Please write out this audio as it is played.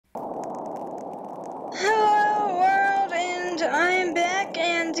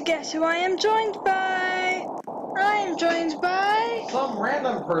guess who I am joined by? I am joined by... Some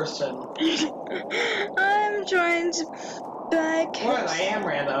random person. I'm joined by... What? I am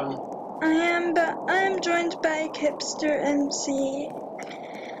random. I am joined by Kipster MC.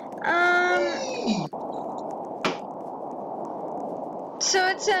 So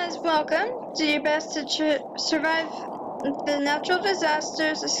it says, welcome. Do your best to survive the natural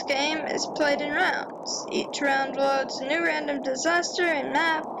disasters. This game is played in rounds. Each round loads a new random disaster and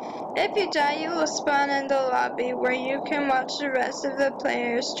map. If you die, you will spawn in the lobby where you can watch the rest of the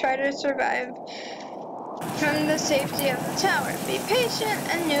players try to survive from the safety of the tower. Be patient,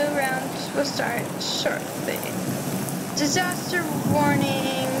 a new round will start shortly. Disaster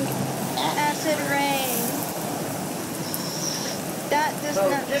warning, acid rain. That does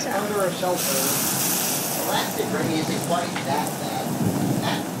not get sound... under a shelter. Well, acid rain isn't quite that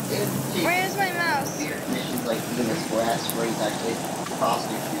bad. Where's my mouse? Weird missions like Venus where acid rains actually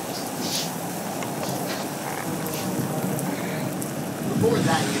prosecute. Before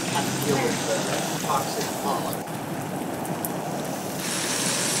that, you'd have to deal with the toxic fog.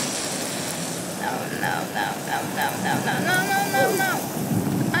 No.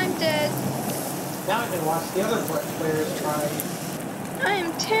 I'm dead. Now I can watch the other players try. I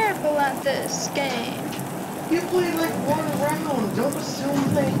am terrible at this game. You played like one round. Don't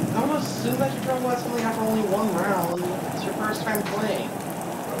assume that you're trying to let something after only one round. It's your first time playing.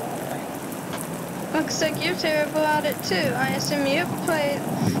 Looks like you're terrible at it too. I assume you've played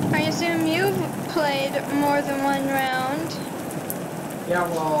more than one round. Yeah,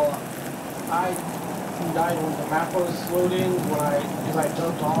 well, I died when the map was loading because I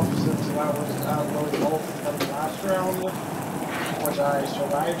jumped off since I was loading both from the last round, which I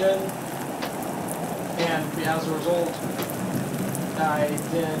survived in. And as a result, I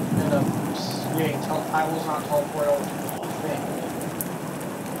didn't end up I was not teleported over to the thing.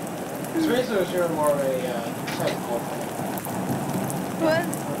 So basically, it was really more of a technical thing. What?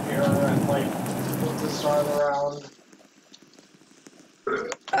 Here and at the start of the round.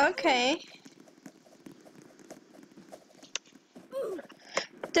 Okay.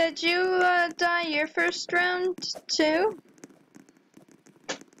 Did you die your first round too?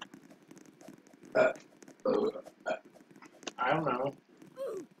 I don't know.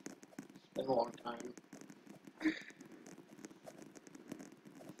 It's been a long time.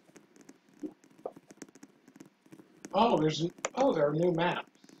 There are new maps.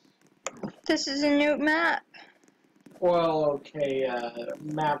 This is a new map. Well, okay,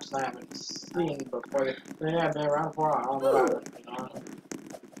 maps I haven't seen before. They have been around for a while.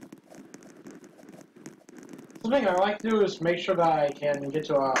 Something I like to do is make sure that I can get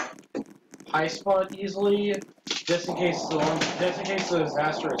to a high spot easily, just in case the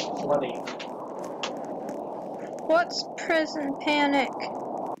disaster is flooding. What's Prison Panic?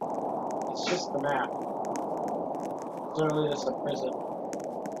 It's just the map. It's literally just a prison.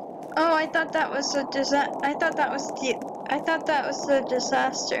 Oh, I thought that was the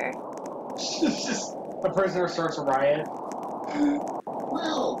disaster. It's just a prisoner starts a riot.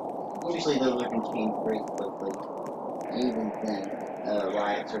 Well, usually those are contained pretty quickly. Even then,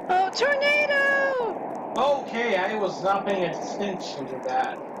 riots are... Oh, tornado! Okay, I was not paying attention to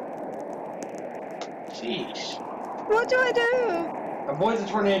that. Sheesh. What do I do? Avoid the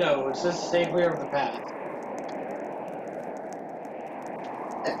tornado. It's just stay clear of the path.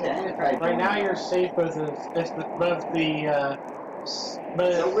 Right now you're safe with the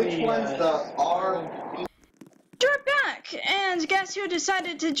So which one's the R? You're back, and guess who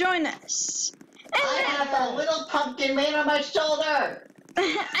decided to join us? I have a little pumpkin man on my shoulder!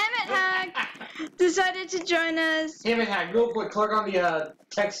 Emmett Hag decided to join us. Emmett Hag, real quick, click on the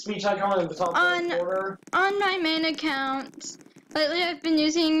text speech icon in the top corner. On my main account. Lately I've been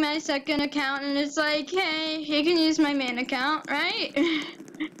using my second account, and it's like, hey, you can use my main account, right?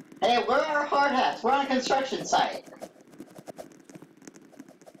 Hey, where are our hard hats? We're on a construction site.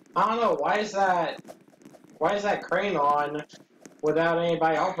 I don't know, why is that crane on without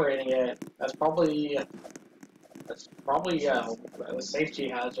anybody operating it? That's probably a safety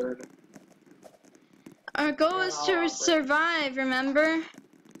hazard. Our goal is to survive, remember?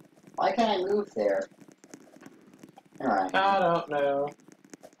 Why can't I move there? Alright. I don't know.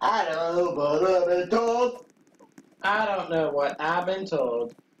 I don't know, but I've been told. I don't know what I've been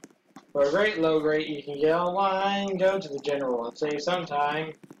told. For a great low rate, you can get online, go to the general, and save some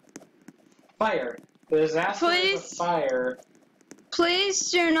time. Fire. The disaster is a fire.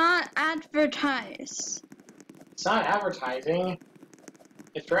 Please do not advertise. It's not advertising.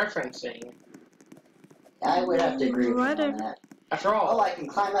 It's referencing. I would have to agree with you on that. After all, Oh, I can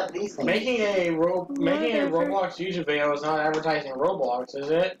climb up these things. making a Whatever. Roblox YouTube video is not advertising Roblox, is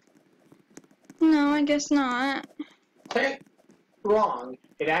it? No, I guess not. Wrong.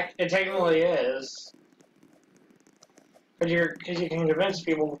 It technically is. Because you can convince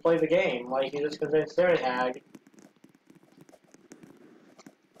people to play the game, like you just convinced their hag.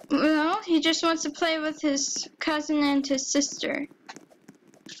 Well, he just wants to play with his cousin and his sister.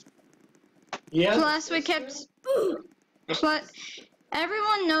 Yes. Plus, we kept. Plus,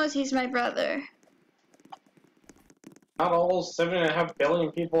 everyone knows he's my brother. Not all 7.5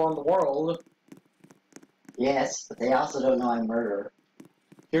 billion people in the world. Yes, but they also don't know I'm murderer.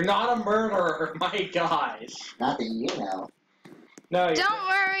 You're not a murderer, my gosh. Not that you know. No. Don't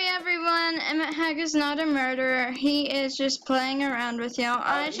worry, everyone. Emmett Hag is not a murderer. He is just playing around with you.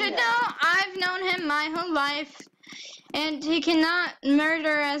 I should know. I've known him my whole life, and he cannot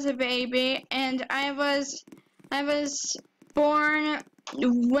murder as a baby. And I was born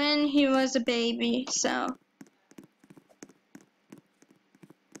when he was a baby, so.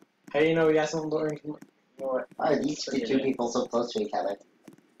 How do you know he hasn't learned? You know what? Why are these two people so close to each other?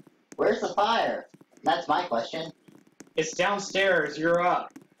 Where's the fire? That's my question. It's downstairs. You're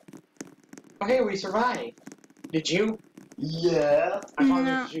up. Oh, hey, we survived. Did you? Yeah. I thought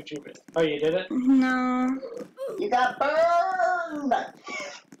No. this was YouTube. Oh, you did it? No. You got burned!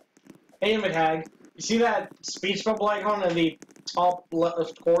 Hey, Emmett Hag. You see that speech bubble icon in the top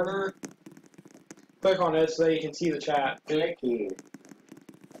left corner? Click on it so that you can see the chat. Click here.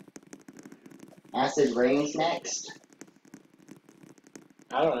 Acid rain's next.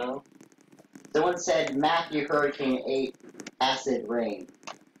 I don't know. Someone said Matthew Hurricane 8 acid rain.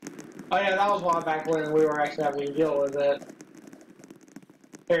 Oh yeah, that was a while back when we were actually having to deal with it.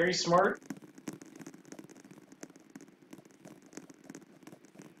 Very smart.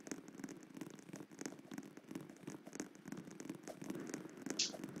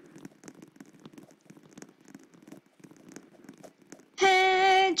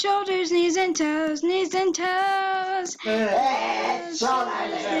 Head, shoulders, knees and toes, knees and toes. Head,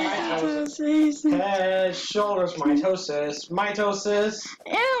 shoulders, Head, shoulders, mitosis. Mitosis.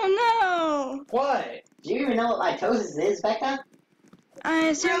 Ew, no. What? Do you even know what mitosis is, Becca? I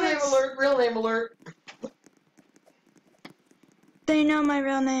assume Real name it's, alert, real name alert. they know my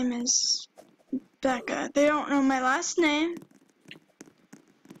real name is Becca. They don't know my last name.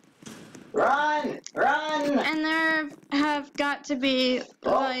 Run! Run! And there have got to be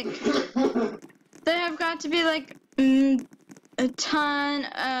like a ton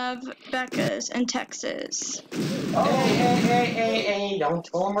of Beccas in Texas. Hey, don't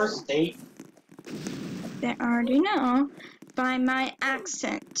tell them our state. They already know by my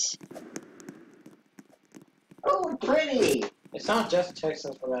accent. Oh, pretty! It's not just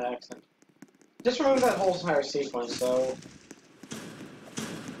Texas for that accent. Just remember that whole entire sequence, though.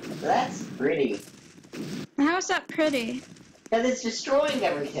 That's pretty. How is that pretty? Because it's destroying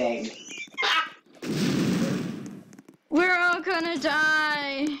everything. We're all gonna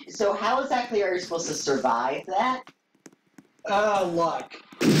die. So how exactly are you supposed to survive that? Luck.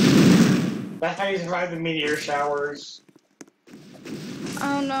 That's how you survive the meteor showers.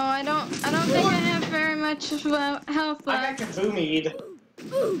 Oh no, I don't think I have very much health I got left. Kazoomied.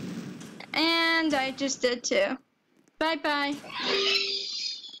 And I just did too. Bye bye.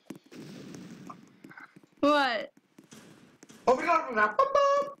 What? Open up now.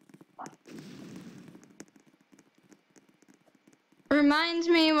 Reminds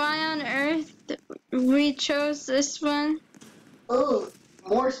me why on earth we chose this one. Ooh,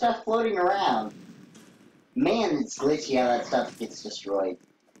 more stuff floating around. Man, it's glitchy how that stuff gets destroyed.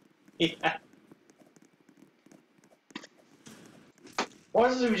 Yeah.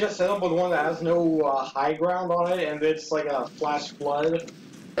 What if we just set up with one that has no high ground on it and it's like a flash flood?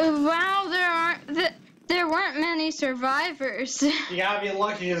 Wow, there weren't many survivors. You gotta be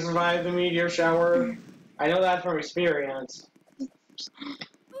lucky to survive the meteor shower. I know that from experience.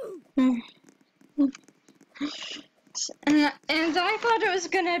 And I thought it was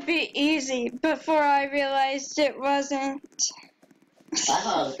gonna be easy before I realized it wasn't. I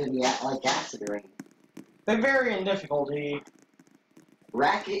thought it was gonna be like acid rain. They vary in difficulty.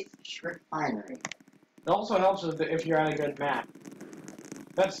 Racket Refinery. It also helps if you're on a good map.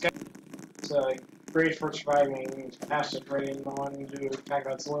 That's good. It's great for surviving acid rain on due to the fact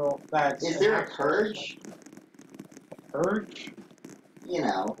that's little. Is there a purge? Purge? You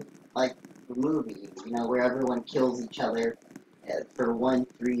know, like the movie, you know, where everyone kills each other for 1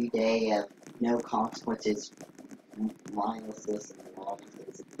 3 day of no consequences, mindlessness, and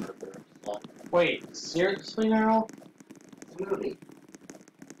lawlessness and murder and stuff. Wait, seriously now? It's a movie.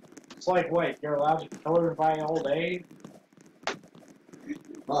 It's like, wait, you're allowed to kill everybody all day?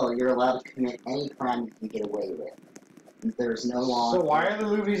 well, you're allowed to commit any crime you can get away with. There's no law. So why are the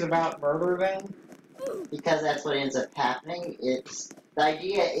movies about murder then? Because that's what ends up happening. The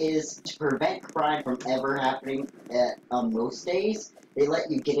idea is to prevent crime from ever happening on most days. They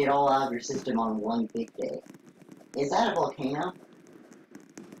let you get it all out of your system on one big day. Is that a volcano?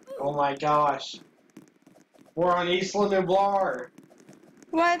 Oh my gosh. We're on Isla Nublar.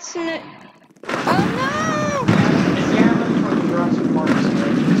 What's new? Oh It's the island from the Jurassic Park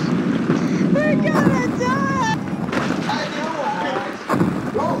series. no! We're gonna die! I know!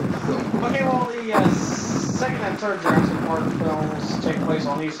 Whoa! Okay, well, the second and third Jurassic Park films take place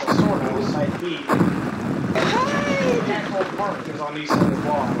on Isla Sorna, Site B. Hide! The actual park is on Isla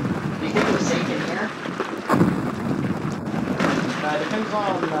Nublar. Do you think it was safe in here?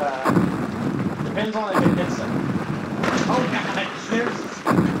 Depends on if it hits them. Oh god, there's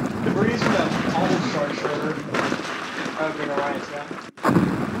debris from that bubble structure. Okay, no, right, yeah.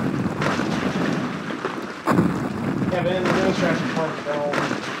 Yeah, but in the newest Jurassic Park film,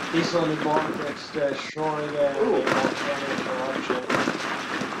 Isla Nublar gets destroyed in a volcanic eruption.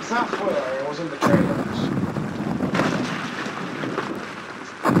 It's not spoiler, it was in the trailers.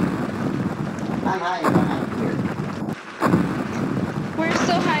 I'm hiding behind here. We're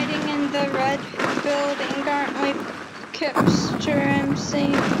still hiding in the red building, aren't we, Kipster MC?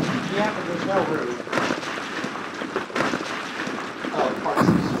 Yeah, but there's no roof. Oh, parts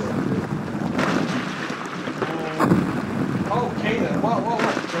of the store. Okay then, whoa.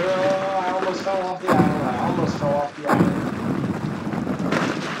 I almost fell off the island.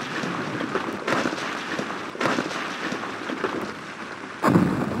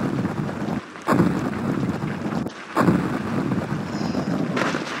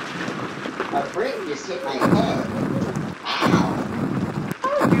 A brick just hit my head. Ow!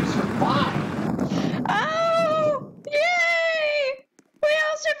 How did you survive? Oh! Yay! We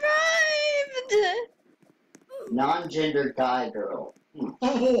all survived! Non-gender guy girl.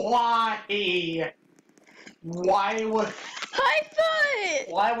 Why?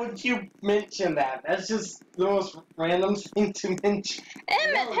 Why would you mention that? That's just the most random thing to mention.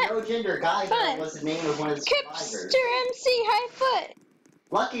 No gender guy girl Fun. was the name of one of the survivors. Kipster MC, high foot!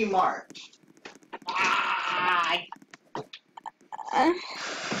 Lucky Mark.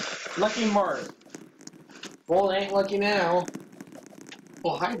 Lucky Mark. Well, it ain't lucky now.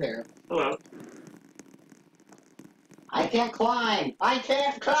 Well, hi there. Hello. I can't climb! I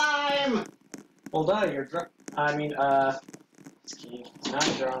can't climb! Well, duh, you're drunk. I mean, it's not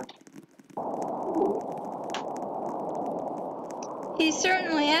drunk. He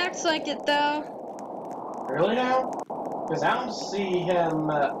certainly acts like it, though. Really now? Because I don't see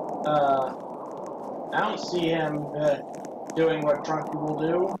him, doing what drunk people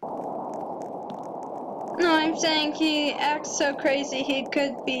do. No, I'm saying he acts so crazy he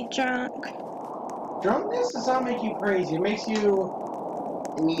could be drunk. Drunkenness does not make you crazy. It makes you...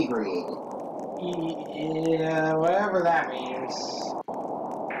 Inebriated. Yeah, whatever that means.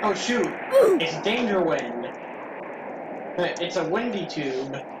 Oh, shoot. It's danger wind. It's a windy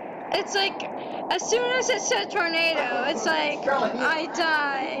tube. It's like, as soon as it said tornado, it's like, I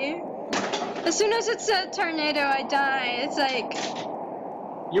die. As soon as it said tornado, I die. It's like...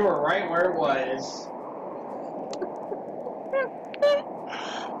 You were right where it was.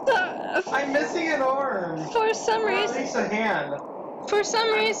 I'm missing an arm. For some Or at reason... least a hand. For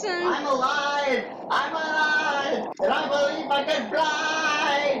some reason... I'm alive! I'm alive! And I believe I can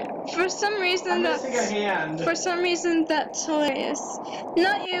fly! For some reason I'm that's... missing a hand. For some reason that's hilarious.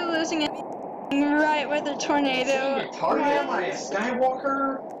 Not you losing it right where the tornado... It seemed to target Am I a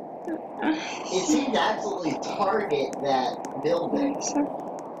Skywalker? It seemed to absolutely target that building.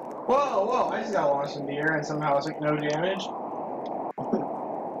 Whoa, I just got launched in the air and somehow I took no damage.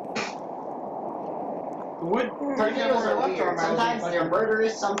 Tornadoes are weird. Sometimes they're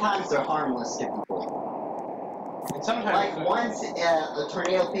murderous, sometimes they're harmless to people. And sometimes Like once a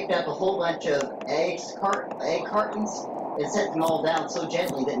tornado picked up a whole bunch of egg cartons and set them all down so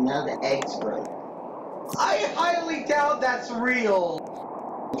gently that none of the eggs broke. I highly doubt that's real.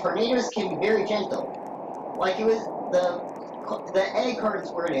 Tornadoes can be very gentle. Like it was the egg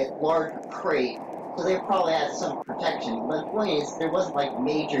cartons were in a large crate, so they probably had some protection. But the point is, there wasn't like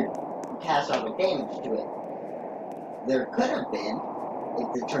major catastrophic damage to it. There could have been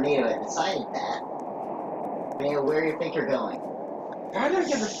if the tornado had decided that. Tornado, where do you think you're going? How did I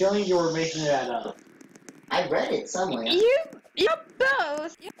get the feeling you were making that up? I read it somewhere. You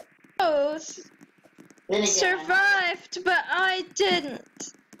both Then again, survived, but I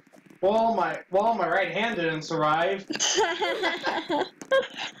didn't. Well, my right hand didn't survive.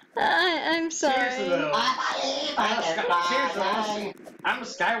 I'm sorry. Seriously though, I believe I can fly. I'm a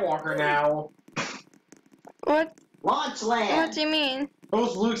Skywalker now. What? Launch What land. do you mean?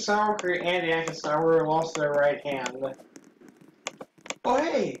 Both Luke Skywalker and Anakin Skywalker lost their right hand. Oh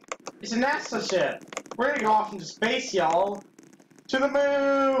hey, it's a NASA ship. We're gonna go off into space, y'all. To the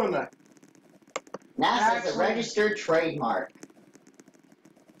moon. NASA's a registered trademark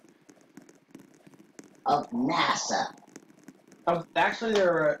of NASA. Actually,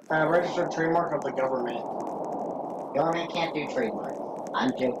 they're a registered trademark of the government. Government can't do trademarks.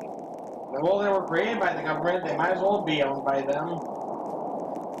 I'm joking. Well, they were created by the government. They might as well be owned by them.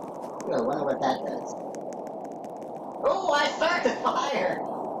 Ooh, I wonder what that does. Oh, I started the fire!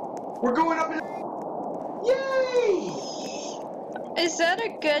 We're going up in. Yay! Is that a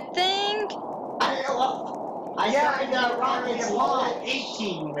good thing? I don't know. I started the rocket's Apollo launch.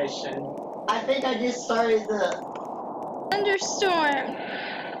 18 mission. I think I just started the. Thunderstorm.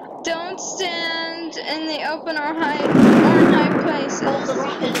 Don't stand in the open or high places. Oh, the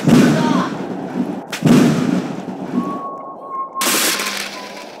rocket just took off!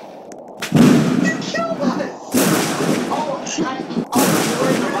 You killed us! Oh, you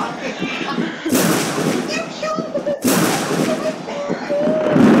were in the rocket? You killed us!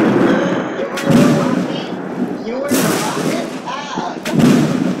 You were in the rocket? Ah!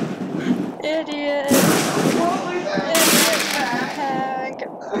 Idiot. Hag.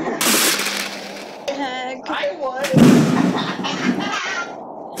 Hag. I won.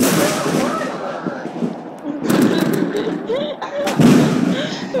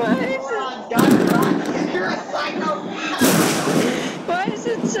 You're a psychopath. Why is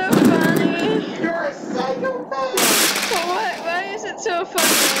it so funny? You're a psychopath. Why is it so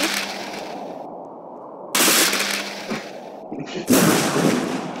funny?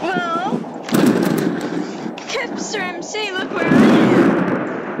 Well, Kipster MC, look where I am.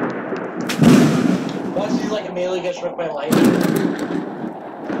 Once he's like immediately gets struck by lightning.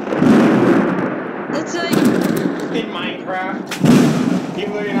 It's like In Minecraft.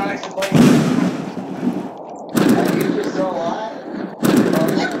 Even though you're not actually playing. Are you just so alive? Oh,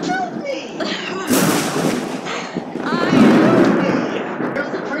 you killed me!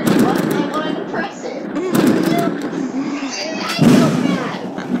 There's a pretty button, I wanted to press it. I feel bad!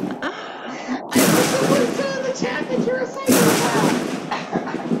 I put someone said in the chat that you're a psychopath.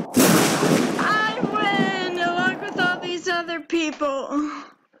 I win along with all these other people.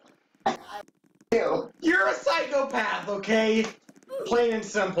 You're a psychopath, okay? Plain and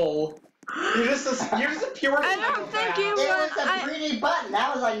simple. You're just a pure I don't psychopath. think you It were. was a pretty button,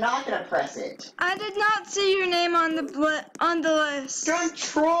 that was like not gonna press it. I did not see your name on the list.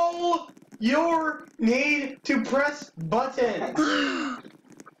 Control your need to press buttons.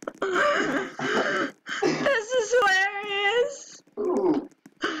 This is hilarious. Ooh.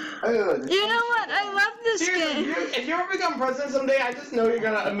 You know what? I love this Seriously, game. if you ever become president someday, I just know you're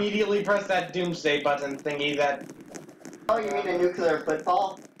gonna immediately press that doomsday button thingy that... Oh, you mean a nuclear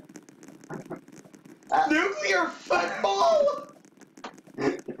football? Nuclear football?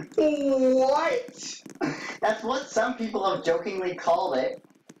 What? That's what some people have jokingly called it.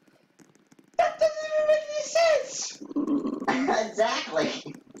 That doesn't even make any sense! Exactly.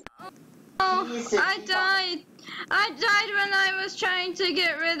 Oh, I died. I died when I was trying to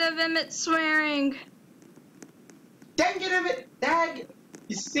get rid of Emmett swearing. Dang it, Emmett! Dag!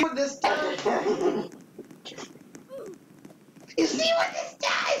 You see what this does? You see what this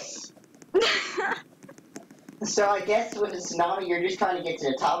does? So I guess with a tsunami, you're just trying to get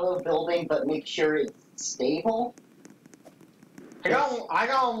to the top of the building, but make sure it's stable. I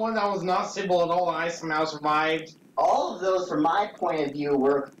got one that was not stable at all, and I somehow survived. All of those, from my point of view,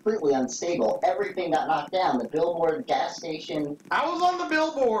 were completely unstable. Everything got knocked down. The billboard, the gas station. I was on the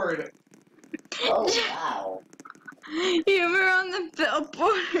billboard. Oh, wow. You were on the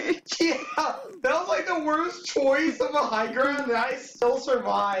billboard. Yeah, that was like the worst choice of a high ground, and I still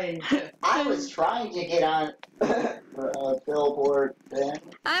survived. I was trying to get on a billboard then.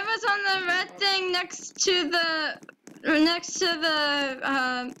 I was on the red thing next to the I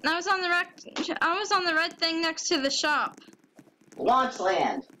was on the red thing next to the shop. Launch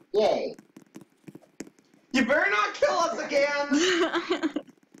land. Yay. You better not kill us again.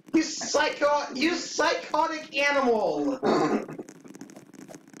 You psychotic animal.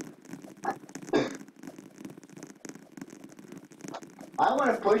 I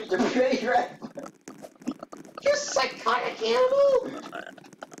want to push the big red. You psychotic animal.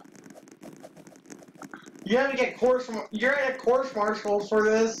 You're gonna get course martials for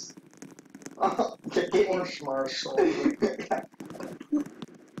this. Oh, you're kidding. Course martial.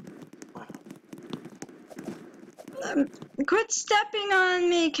 Quit stepping on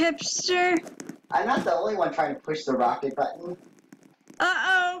me, Kipster. I'm not the only one trying to push the rocket button.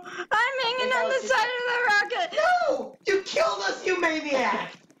 Uh-oh. I'm hanging on the side of the rocket. No! You killed us, you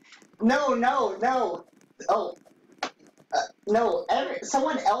maniac! No. Oh. No,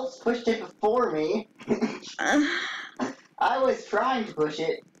 someone else pushed it before me. I was trying to push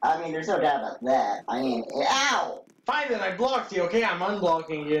it. I mean, there's no doubt about that. I mean, ow! Fine then, I blocked you. Okay, I'm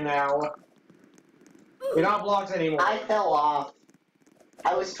unblocking you now. You're not blocked anymore. I fell off.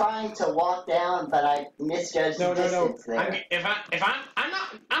 I was trying to walk down, but I misjudged the distance there. I'm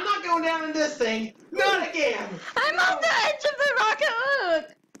not going down in this thing. Not again. I'm on the edge of the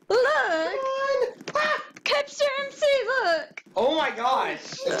rocket. Look. Kipster MC, look. Oh my gosh.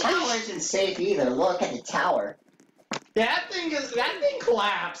 The tower isn't safe either. Look at the tower. That thing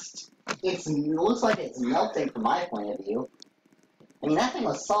collapsed. It looks like it's melting from my point of view. I mean, that thing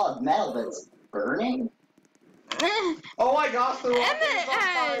was solid metal, but it's burning. Oh my gosh, the rocket's on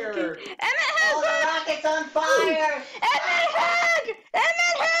fire. The rocket's on fire.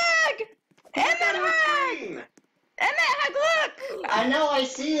 Emmett Hag, look. I know, I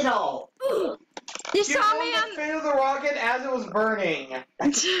see it all. You saw me on the fin of the rocket as it was burning.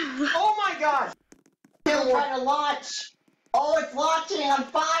 Oh my gosh. Still trying to launch. Oh, it's launching on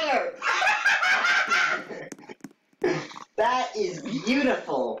fire. That is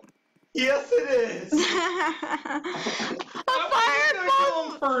beautiful. Yes, it is. A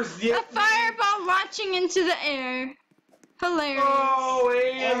fireball launching into the air. Hilarious. Oh,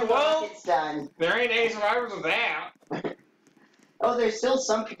 And the rocket's done. There ain't any survivors of that. Oh, there's still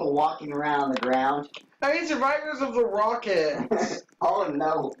some people walking around on the ground. I mean, survivors of the rocket. Oh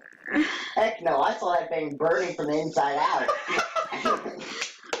no. Heck no, I saw that thing burning from the inside out.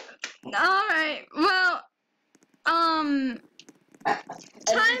 Alright, well, And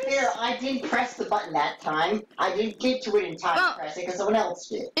to be fair, I didn't press the button that time. I didn't get to it in time to press it because someone else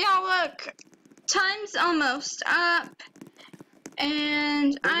did. Yeah, look. Time's almost up.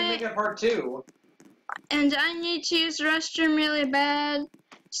 And We can make it part 2. And I need to use the restroom really bad.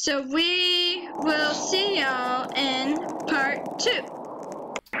 So we will see y'all in part 2.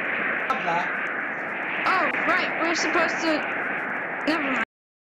 Oh, right. We're supposed to... Never mind.